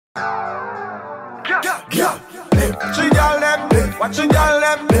Yo,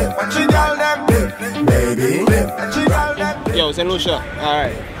 St. Lucia.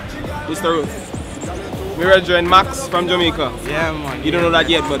 Alright. This the route. We were joined Max from Jamaica. Yeah, man. You don't know that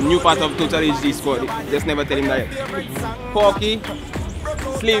yet, but new part of Total HD squad. Just never tell him that yet. Porky,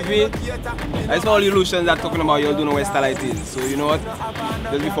 Sleepy. That's all illusions that talking about you'll do know where Starlight is. So you know what?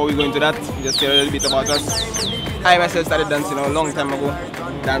 Just before we go into that, just tell a little bit about us. I myself started dancing a long time ago.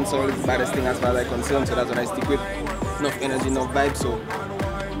 Dancehall is the baddest thing as far as I'm concerned, so that's what I stick with. Enough energy, enough vibe, so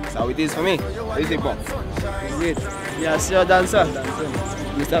that's how it is for me. What do you think, Bob? Great. Yeah, see a dancer.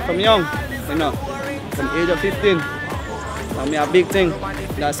 We start from young, you know, from age of 15. And me a big thing.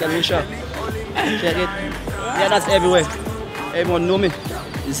 That's St. Lucia. Check it. Yeah, that's everywhere. Everyone know me.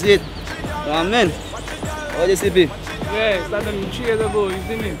 You see it? You know what I mean? How do you see it? Yeah, started 3 years ago, you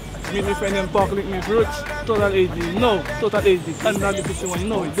see me? Meet my friend in Park, link me roots, Total HD. No, Total HD. And now the 51, you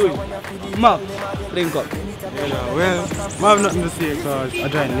know we do it. Mark, link up. Yeah, well, I have nothing to say because I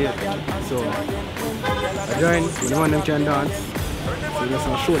joined late. So, I joined, when one of them can dance, so we just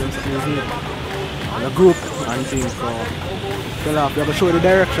show them something new. The group and things, so fill up, you have to show the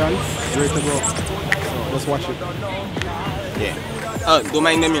directions, where to go. So, just watch it. Yeah. Don't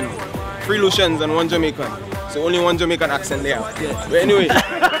mind them, you know. 3 Lucians and 1 Jamaican. So only 1 Jamaican accent there. Yeah. But anyway,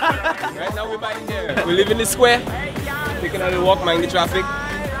 right now we're back here. We live in the square, taking a little walk, mind the traffic.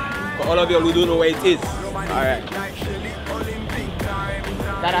 For all of you who don't know where it is. Alright.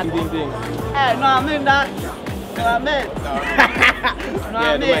 That ding ding. Hey, no, I mean that. No, I mean.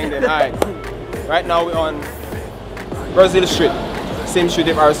 Yeah, don't mind them. Alright. Right now we're on Brazil Street. Same street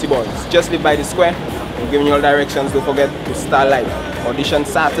of RC Boys. Just live by the square. I'm giving you all directions. Don't forget to start live. Audition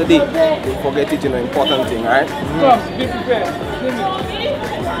Saturday. Don't forget it, you know, important thing, alright? Come, be prepared.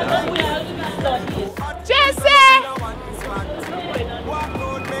 Jesse!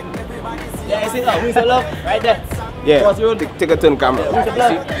 Yeah, you see that? Who's the love? Right there. Yeah, Cross the road. take a turn camera. See?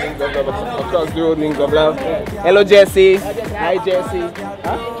 Across the road, link of love. Hello Jesse. Hi Jesse.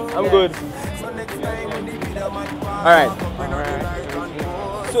 Huh? I'm good. Alright.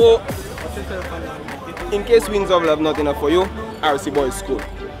 So, in case Wings of Love not enough for you, RC Boys School.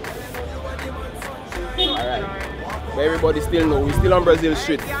 Alright. But everybody still know, we still on Brazil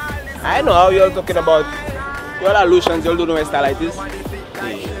Street. I know how you all talking about, you all are Lucians, you all don't know where Starlight is.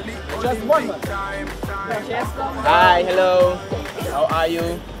 Just one man. Hi, hello. How are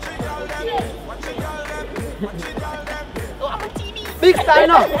you? Big style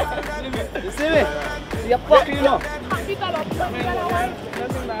now. You see me? See a fuck you know.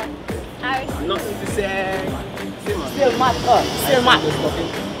 Nothing to say. Still mad. Still mad.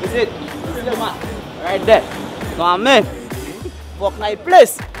 Is it? Still mad. Right there. No, I mean. Fuck my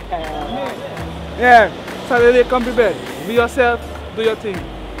place. Yeah, Saturday, come prepared. Be yourself, do your thing.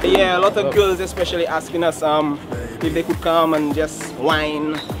 Yeah, a lot of girls especially asking us if they could come and just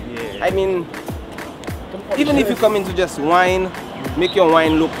whine. Yeah. I mean, even if you come in to just whine, make your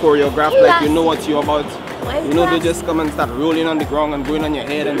whine look choreographed, like you know what you're about. You know, don't just come and start rolling on the ground and going on your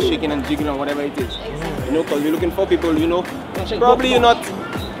head and shaking and jiggling or whatever it is. You know, because we're looking for people, you know, probably you're not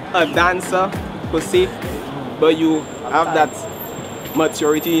a dancer per se, but you have that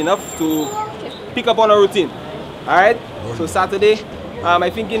maturity enough to pick up on a routine. Alright? So Saturday,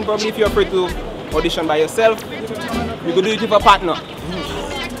 I'm thinking probably if you're afraid to audition by yourself, you could do it with a partner.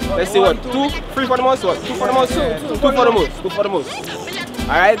 Let's see what, 2, 3 for the most, what? 2 for the most? 2 for the most, 2 for the most.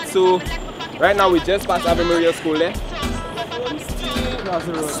 Alright, so right now we just passed Ave Maria School there.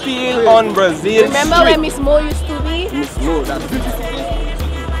 Still on Brazil Remember Street. where Miss Mo used to be? Miss Mo, that's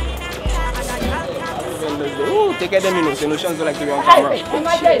ooh, take care of them, you know, St. Lucians don't like to be on camera.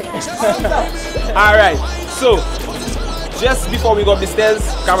 Alright, so just before we go up the stairs,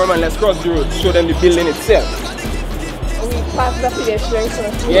 cameraman, let's cross the road, show them the building itself. We passed the pedestrian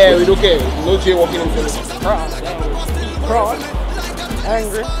crossing. Yeah, we don't care. No jaywalking in St. Lucia. Proud,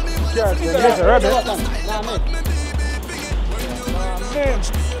 angry, scared. Yes, a rebel.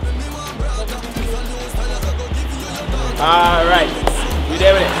 Alright, we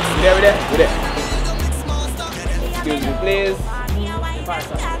there, we there, we there, we there, we there. Excuse me, please.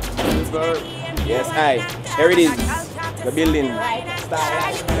 Yes, aye. Here it is. The building.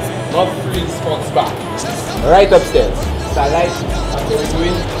 Starlight. Lovely Sports Bar. Right upstairs. Starlight. That's what we're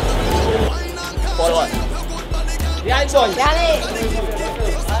doing. For what? Yeah, it's on.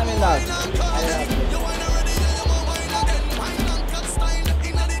 I'm in that.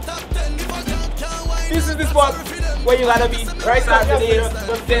 This is the spot where you gotta be. Right Saturday,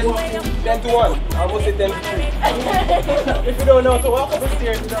 10 to 1. I almost say 10 to 3. If you don't know to walk up the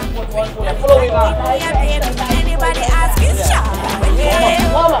stairs, you just put 1 foot. Follow me now. Anybody ask his shot? Yeah.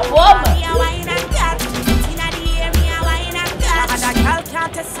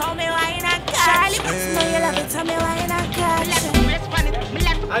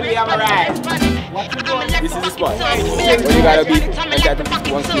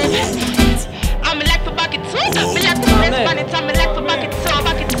 Untitled51 Studios. I'm like for back it too. Me like to press on it. I'm like for back it too.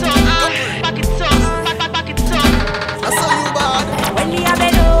 Back it too. Back it too. Back it too. I saw you bad. When we have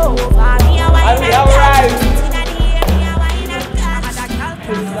been over, me a wine and Alright.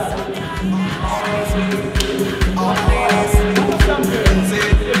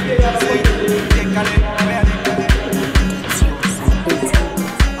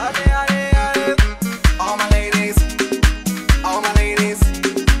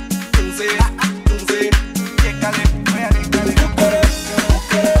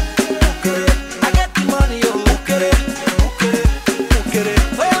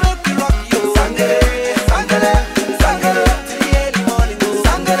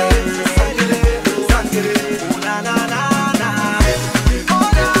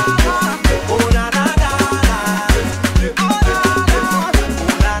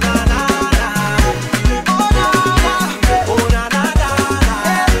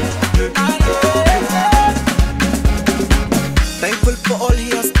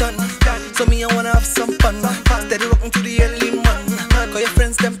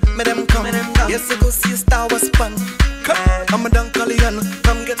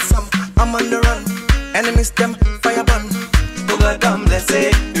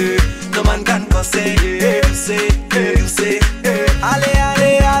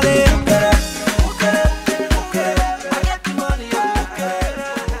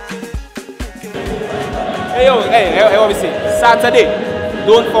 Hey, what we say? Saturday,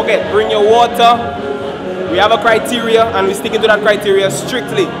 don't forget, bring your water. We have a criteria and we're sticking to that criteria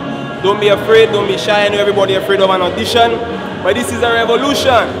strictly. Don't be afraid, don't be shy. I know everybody afraid of an audition, but this is a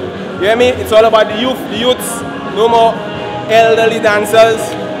revolution. You hear me? It's all about the youths. No more elderly dancers.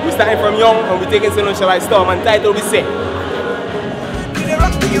 We're starting from young and we're taking St. Lucia by storm. Untitled, we say.